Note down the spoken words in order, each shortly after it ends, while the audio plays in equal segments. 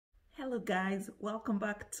Hello guys, welcome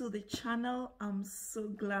back to the channel. I'm so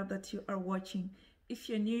glad that you are watching. If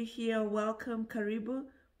you're new here, welcome, karibu.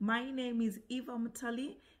 My name is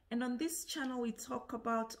Mtalii, and on this channel we talk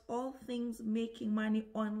about all things making money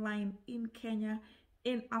online in Kenya,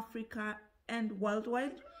 in Africa and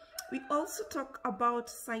worldwide. We also talk about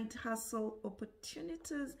side hustle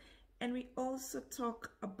opportunities, and we also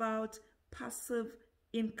talk about passive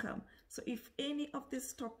income. So if any of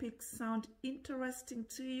these topics sound interesting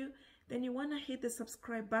to you, then you want to hit the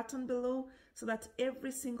subscribe button below so that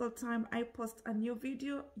every single time I post a new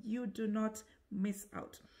video, you do not miss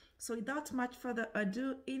out. So without much further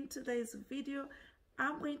ado, in today's video,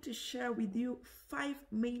 I'm going to share with you 5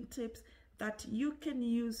 main tips that you can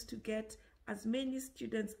use to get as many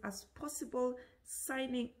students as possible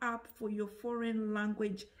signing up for your foreign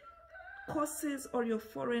language courses or your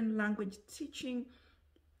foreign language teaching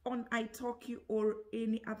on iTalki or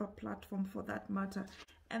any other platform for that matter.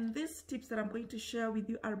 And these tips that I'm going to share with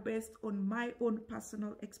you are based on my own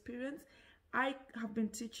personal experience. I have been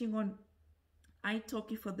teaching on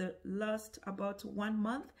iTalki for the last about 1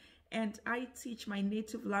 month, and I teach my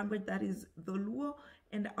native language, that is the Luo,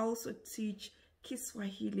 and I also teach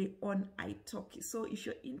Kiswahili on iTalki. So if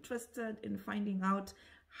you're interested in finding out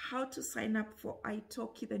how to sign up for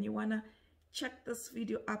iTalki, then you want to check this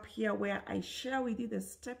video up here where I share with you the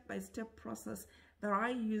step-by-step process that I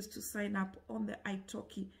use to sign up on the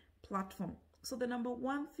iTalki platform. So the number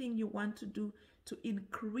one thing you want to do to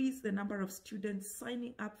increase the number of students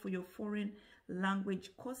signing up for your foreign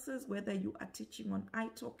language courses, whether you are teaching on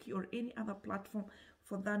iTalki or any other platform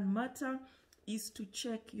for that matter, is to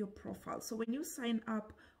check your profile. So when you sign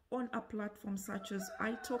up on a platform such as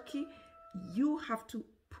iTalki, you have to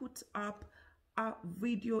put up a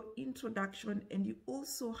video introduction, and you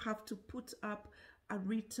also have to put up a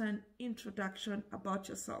written introduction about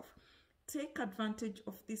yourself. Take advantage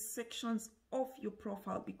of these sections of your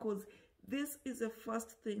profile, because this is the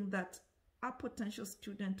first thing that a potential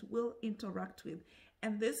student will interact with,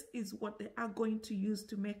 and this is what they are going to use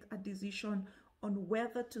to make a decision on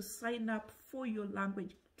whether to sign up for your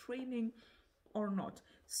language training or not.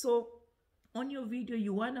 So on your video,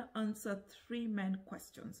 you want to answer 3 main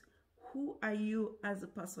questions. Who are you as a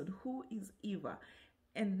person? Who is Eva?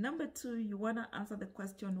 And number 2, you want to answer the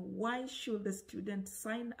question, why should the student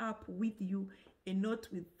sign up with you and not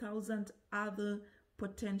with 1,000 other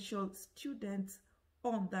potential students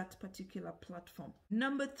on that particular platform?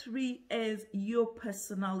 Number 3 is your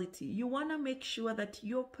personality. You want to make sure that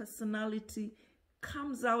your personality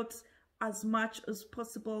comes out as much as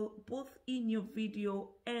possible, both in your video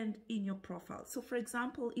and in your profile. So for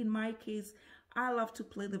example, in my case, I love to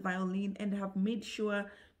play the violin and have made sure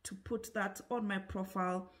to put that on my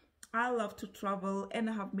profile. I love to travel and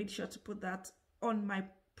I have made sure to put that on my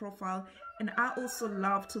profile. And I also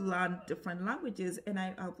love to learn different languages, and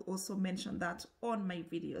I have also mentioned that on my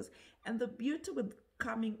videos. And the beauty with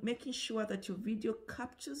making sure that your video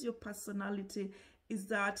captures your personality is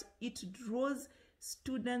that it draws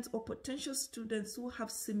students or potential students who have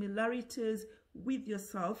similarities with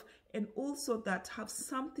yourself, and also that have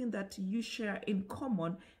something that you share in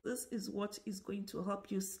common. This is what is going to help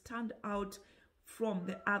you stand out from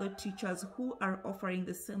the other teachers who are offering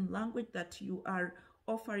the same language that you are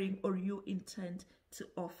offering or you intend to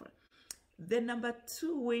offer. The number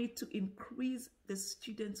 2 way to increase the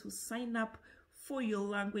students who sign up for your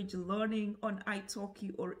language learning on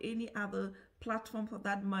iTalki or any other platform for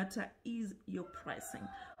that matter is your pricing.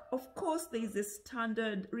 Of course, there is a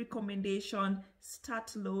standard recommendation,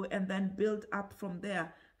 start low and then build up from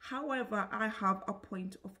there. However, I have a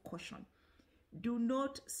point of caution. Do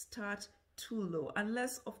not start too low,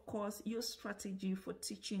 unless of course your strategy for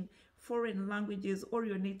teaching foreign languages or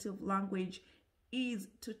your native language is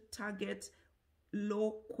to target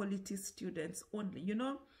low quality students only. You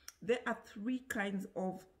know, there are 3 kinds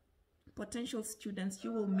of potential students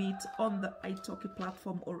you will meet on the iTalki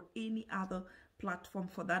platform or any other platform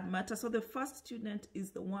for that matter. So the first student is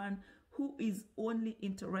the one who is only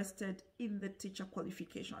interested in the teacher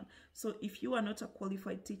qualification. So if you are not a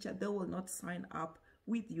qualified teacher, they will not sign up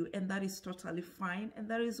with you, and that is totally fine. And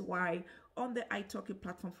that is why on the iTalki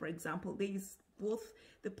platform, for example, there is both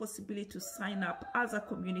the possibility to sign up as a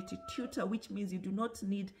community tutor, which means you do not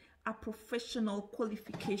need a professional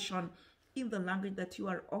qualification in the language that you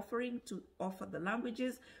are offering to offer the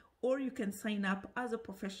languages, or you can sign up as a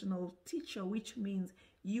professional teacher, which means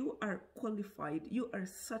you are qualified, you are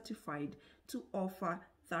certified to offer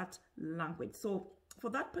that language. So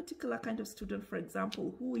for that particular kind of student, for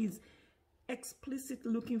example, who is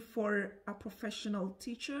explicitly looking for a professional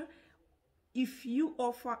teacher, if you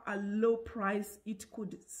offer a low price, it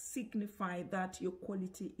could signify that your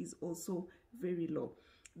quality is also very low.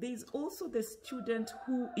 There is also the student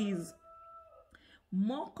who is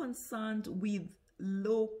more concerned with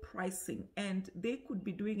low pricing, and they could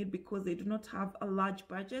be doing it because they do not have a large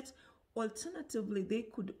budget. Alternatively, they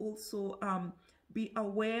could also be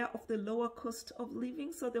aware of the lower cost of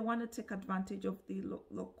living, so they want to take advantage of the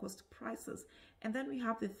low cost prices. And then we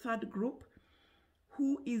have the third group,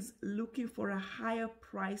 who is looking for a higher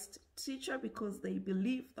priced teacher because they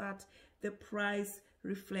believe that the price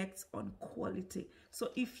reflects on quality. So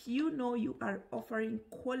if you know you are offering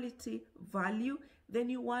quality value, then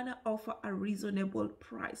you want to offer a reasonable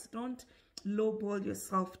price. Don't lowball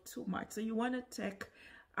yourself too much. So you want to take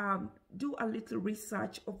do a little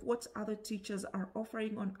research of what other teachers are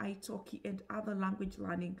offering on iTalki and other language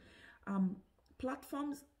learning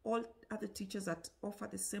platforms, all other teachers that offer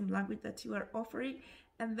the same language that you are offering,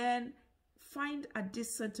 and then find a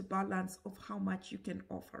decent balance of how much you can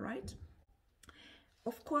offer, right?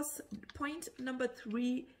 Of course, point number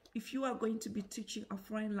 3, if you are going to be teaching a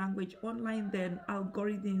foreign language online, then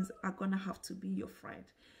algorithms are going to have to be your friend.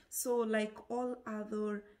 So like all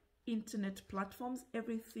other internet platforms,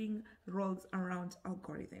 everything rolls around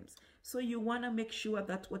algorithms. So you want to make sure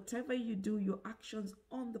that whatever you do, your actions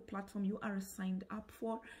on the platform you are signed up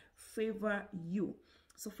for favor you.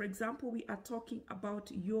 So for example, we are talking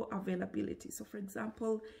about your availability. So for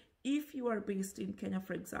example, if you are based in Kenya,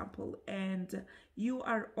 for example, and you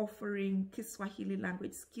are offering Kiswahili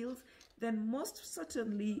language skills, then most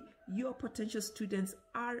certainly your potential students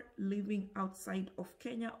are living outside of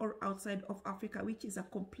Kenya or outside of Africa, which is a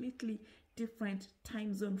completely different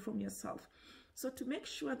time zone from yourself. So to make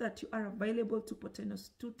sure that you are available to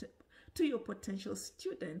your potential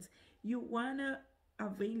students, you want to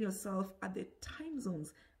avail yourself at the time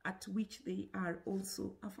zones at which they are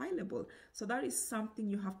also available. So that is something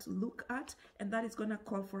you have to look at, and that is going to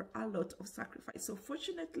call for a lot of sacrifice. So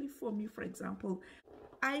fortunately for me, for example,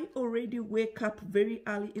 I already wake up very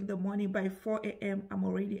early in the morning. By 4 a.m. I'm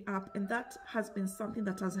already up, and that has been something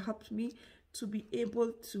that has helped me to be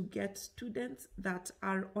able to get students that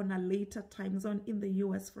are on a later time zone in the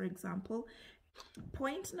US, for example.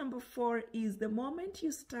 Point number 4 is the moment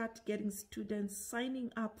you start getting students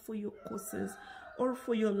signing up for your courses or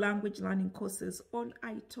for your language learning courses on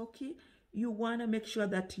iTalki, you want to make sure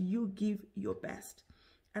that you give your best.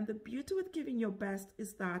 And the beauty with giving your best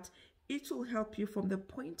is that it will help you from the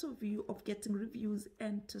point of view of getting reviews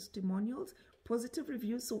and testimonials, positive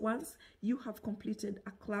reviews. So once you have completed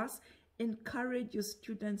a class, encourage your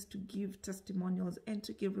students to give testimonials and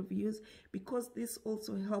to give reviews, because this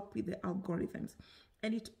also helps with the algorithms.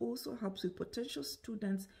 And it also helps with potential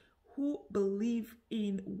students who believe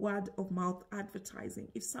in word of mouth advertising.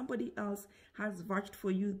 If somebody else has vouched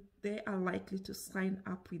for you, they are likely to sign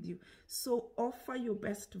up with you. So offer your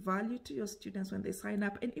best value to your students when they sign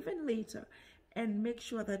up, and even later, and make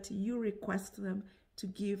sure that you request them to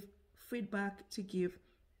give feedback, to give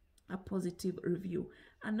a positive review.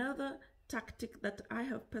 Another tactic that I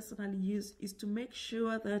have personally used is to make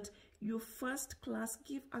sure that your first class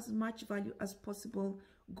give as much value as possible.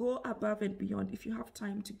 Go above and beyond. If you have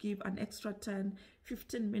time to give an extra 10-15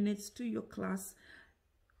 minutes to your class,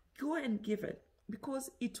 go and give it, because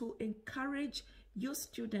it will encourage your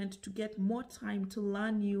student to get more time to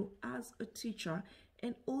learn you as a teacher,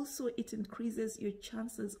 and also it increases your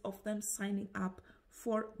chances of them signing up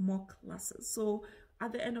for more classes. So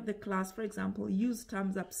at the end of the class, for example, use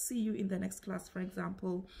thumbs up, see you in the next class, for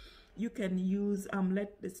example. You can use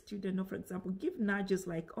let the student know, for example, give nudges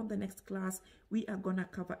like, on the next class we are gonna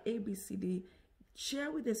cover ABCD. Share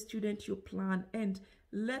with the student your plan and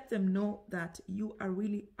let them know that you are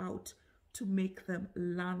really out to make them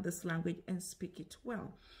learn this language and speak it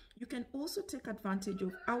well. You can also take advantage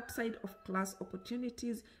of outside of class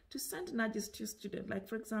opportunities to send nudges to your student. Like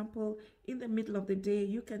for example, in the middle of the day,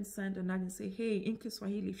 you can send a nudge and say, hey, in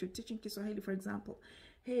Kiswahili, if you're teaching Kiswahili, for example,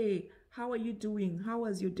 hey, how are you doing? How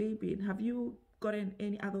has your day been? Have you gotten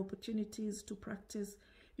any other opportunities to practice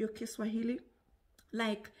your Kiswahili?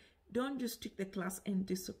 Like, don't just take the class and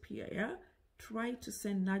disappear, yeah? Try to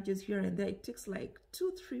send nudges here and there. It takes like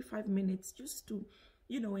 2, 3, 5 minutes just to,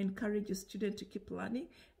 you know, encourage your student to keep learning,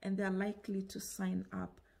 and they're likely to sign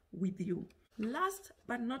up with you. Last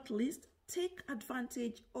but not least, take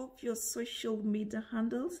advantage of your social media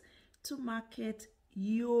handles to market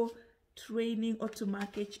your training or to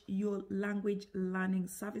market your language learning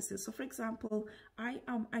services. So for example, I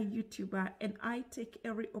am a YouTuber and I take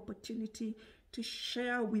every opportunity to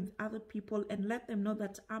share with other people and let them know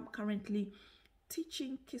that I'm currently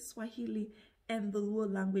teaching Kiswahili and the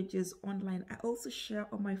Luo languages online. I also share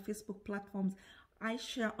on my Facebook platforms. I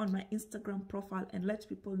share on my Instagram profile and let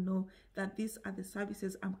people know that these are the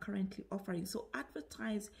services I'm currently offering. So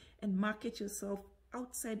advertise and market yourself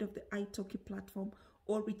outside of the iTalki platform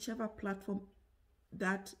or whichever platform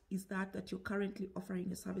that you're currently offering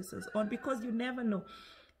your services on, because you never know.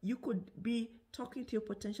 You could be talking to your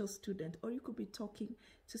potential student, or you could be talking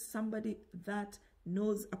to somebody that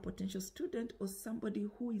knows a potential student or somebody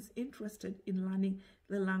who is interested in learning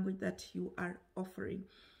the language that you are offering.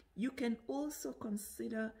 You can also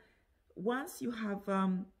consider, once you have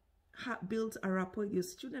built a rapport with your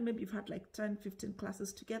student, maybe you've had like 10-15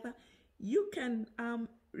 classes together, you can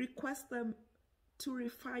request them to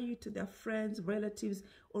refer you to their friends, relatives,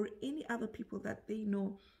 or any other people that they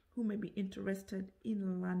know who may be interested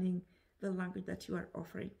in learning the language that you are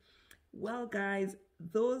offering. Well, guys,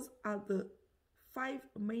 those are the 5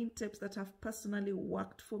 main tips that have personally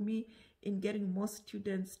worked for me in getting more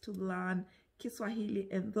students to learn Kiswahili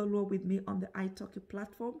and Luo with me on the iTalki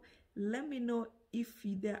platform. Let me know if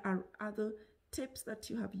there are other tips that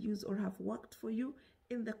you have used or have worked for you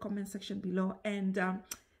in the comment section below. And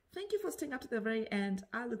thank you for staying up to the very end.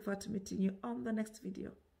 I look forward to meeting you on the next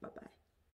video. Bye-bye.